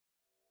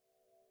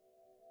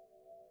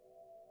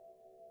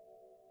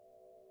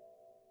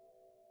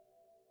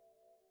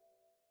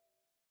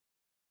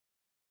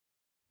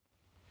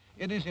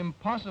It is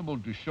impossible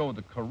to show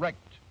the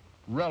correct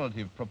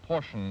relative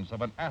proportions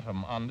of an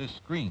atom on this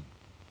screen.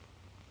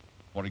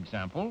 For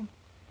example,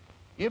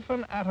 if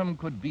an atom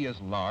could be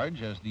as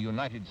large as the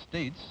United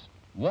States,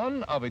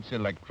 one of its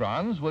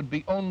electrons would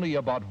be only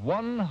about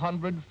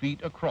 100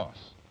 feet across.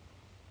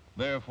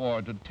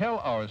 Therefore, to tell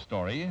our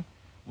story,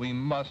 we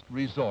must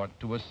resort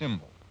to a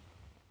symbol.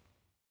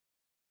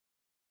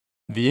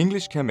 The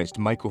English chemist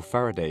Michael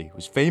Faraday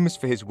was famous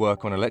for his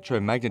work on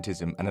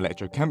electromagnetism and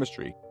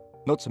electrochemistry,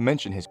 not to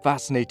mention his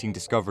fascinating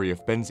discovery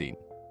of benzene.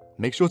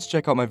 Make sure to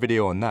check out my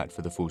video on that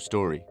for the full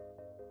story.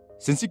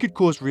 Since he could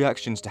cause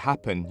reactions to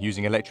happen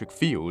using electric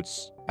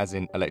fields, as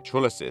in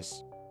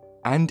electrolysis,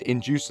 and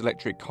induce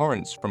electric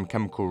currents from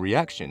chemical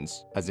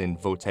reactions, as in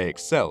voltaic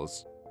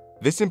cells,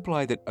 this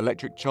implied that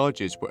electric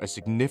charges were a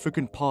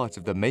significant part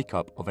of the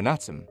makeup of an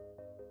atom.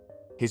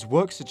 His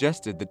work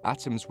suggested that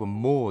atoms were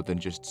more than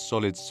just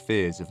solid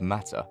spheres of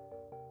matter.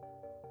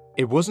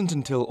 It wasn't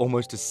until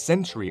almost a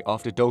century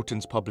after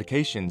Dalton's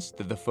publications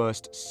that the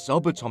first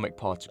subatomic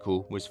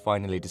particle was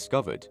finally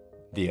discovered,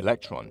 the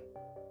electron.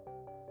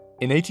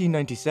 In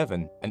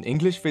 1897, an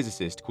English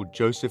physicist called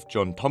Joseph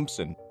John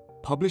Thomson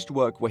published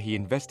work where he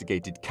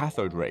investigated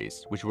cathode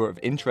rays, which were of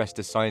interest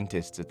to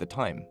scientists at the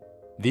time.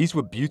 These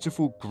were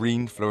beautiful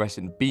green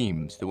fluorescent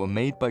beams that were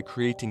made by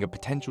creating a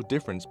potential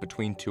difference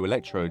between two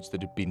electrodes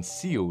that had been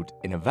sealed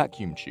in a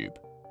vacuum tube.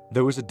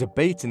 There was a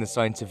debate in the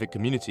scientific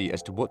community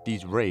as to what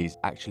these rays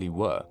actually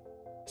were.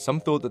 Some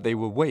thought that they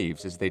were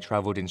waves as they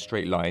traveled in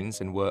straight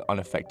lines and were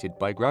unaffected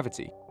by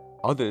gravity.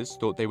 Others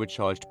thought they were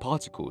charged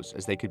particles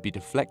as they could be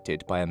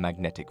deflected by a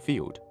magnetic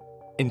field.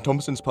 In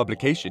Thomson's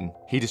publication,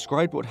 he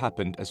described what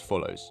happened as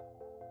follows.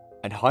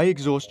 At high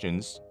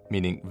exhaustions,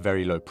 meaning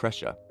very low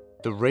pressure,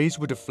 the rays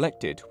were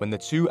deflected when the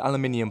two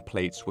aluminium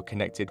plates were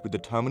connected with the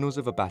terminals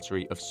of a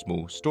battery of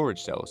small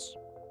storage cells.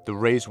 The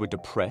rays were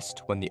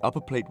depressed when the upper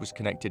plate was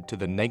connected to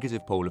the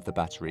negative pole of the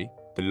battery,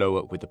 the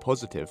lower with the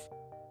positive,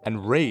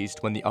 and raised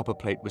when the upper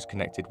plate was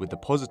connected with the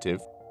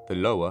positive, the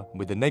lower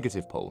with the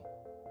negative pole.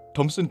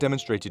 Thomson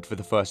demonstrated for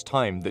the first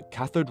time that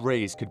cathode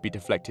rays could be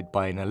deflected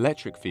by an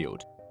electric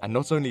field, and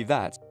not only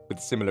that, with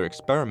similar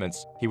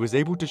experiments, he was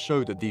able to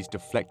show that these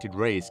deflected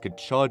rays could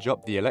charge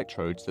up the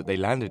electrodes that they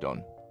landed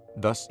on.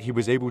 Thus, he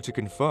was able to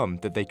confirm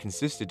that they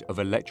consisted of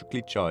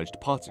electrically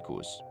charged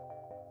particles.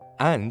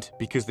 And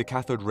because the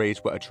cathode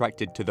rays were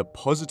attracted to the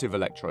positive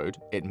electrode,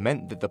 it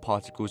meant that the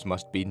particles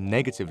must be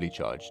negatively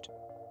charged.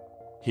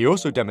 He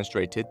also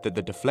demonstrated that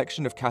the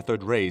deflection of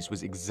cathode rays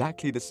was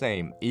exactly the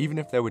same even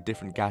if there were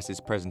different gases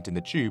present in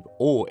the tube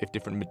or if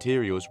different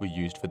materials were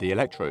used for the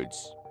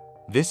electrodes.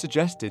 This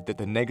suggested that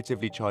the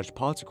negatively charged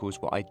particles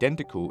were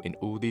identical in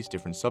all these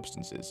different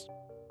substances.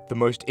 The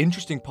most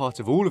interesting part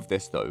of all of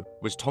this, though,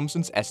 was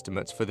Thomson's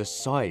estimates for the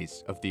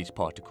size of these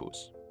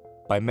particles.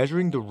 By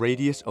measuring the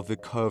radius of the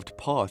curved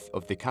path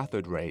of the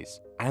cathode rays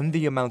and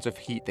the amount of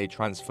heat they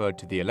transferred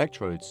to the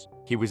electrodes,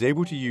 he was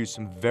able to use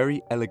some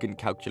very elegant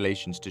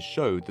calculations to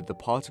show that the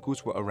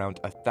particles were around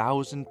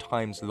 1,000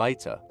 times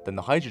lighter than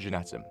the hydrogen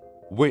atom,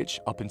 which,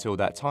 up until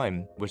that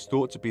time, was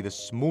thought to be the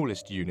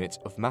smallest unit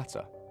of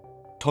matter.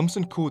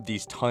 Thomson called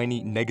these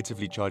tiny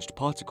negatively charged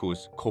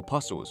particles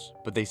corpuscles,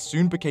 but they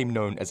soon became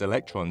known as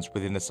electrons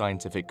within the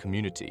scientific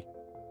community.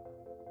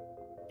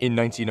 In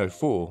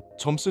 1904,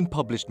 Thomson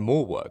published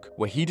more work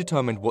where he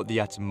determined what the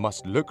atom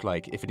must look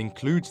like if it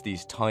includes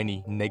these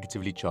tiny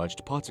negatively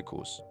charged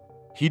particles.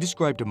 He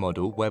described a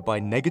model whereby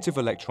negative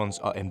electrons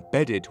are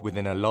embedded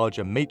within a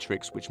larger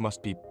matrix which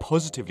must be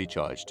positively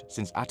charged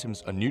since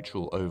atoms are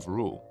neutral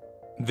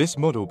overall. This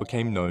model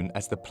became known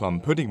as the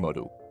plum pudding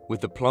model, with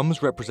the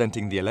plums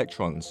representing the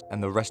electrons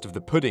and the rest of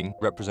the pudding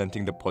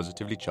representing the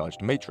positively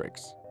charged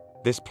matrix.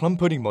 This plum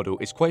pudding model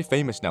is quite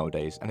famous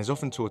nowadays and is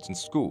often taught in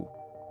school.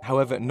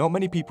 However, not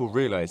many people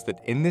realize that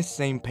in this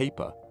same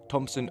paper,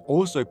 Thomson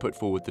also put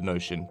forward the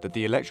notion that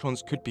the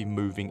electrons could be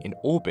moving in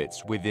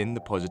orbits within the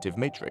positive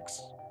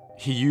matrix.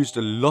 He used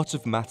a lot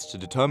of maths to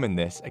determine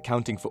this,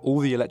 accounting for all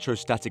the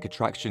electrostatic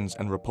attractions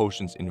and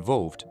repulsions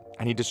involved,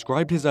 and he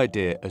described his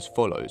idea as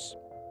follows.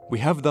 We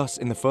have thus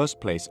in the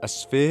first place a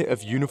sphere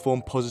of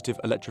uniform positive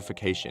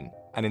electrification,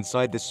 and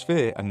inside this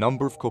sphere a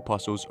number of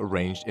corpuscles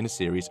arranged in a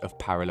series of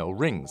parallel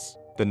rings,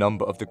 the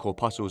number of the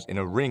corpuscles in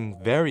a ring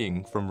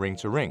varying from ring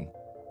to ring.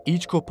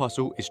 Each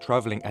corpuscle is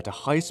traveling at a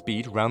high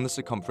speed round the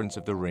circumference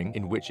of the ring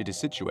in which it is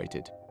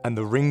situated, and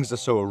the rings are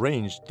so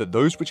arranged that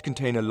those which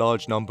contain a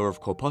large number of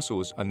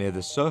corpuscles are near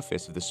the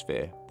surface of the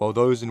sphere, while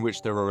those in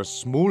which there are a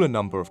smaller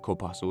number of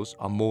corpuscles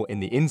are more in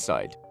the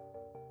inside.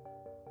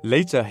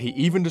 Later, he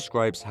even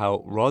describes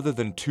how, rather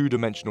than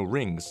two-dimensional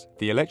rings,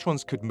 the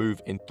electrons could move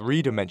in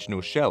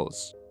three-dimensional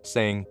shells,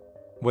 saying,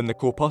 when the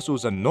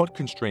corpuscles are not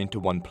constrained to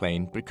one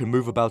plane but can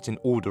move about in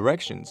all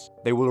directions,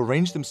 they will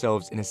arrange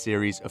themselves in a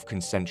series of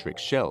concentric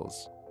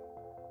shells.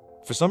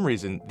 For some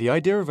reason, the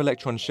idea of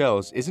electron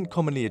shells isn't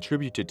commonly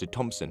attributed to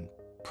Thomson,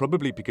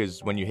 probably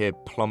because when you hear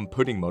plum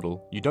pudding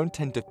model, you don't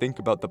tend to think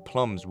about the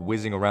plums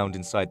whizzing around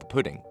inside the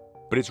pudding,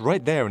 but it's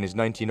right there in his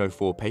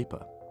 1904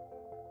 paper.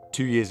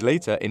 2 years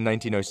later, in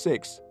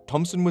 1906,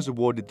 Thomson was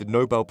awarded the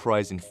Nobel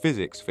Prize in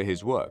Physics for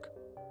his work.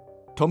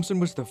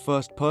 Thomson was the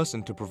first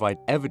person to provide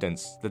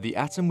evidence that the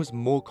atom was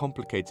more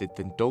complicated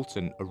than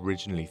Dalton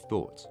originally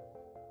thought.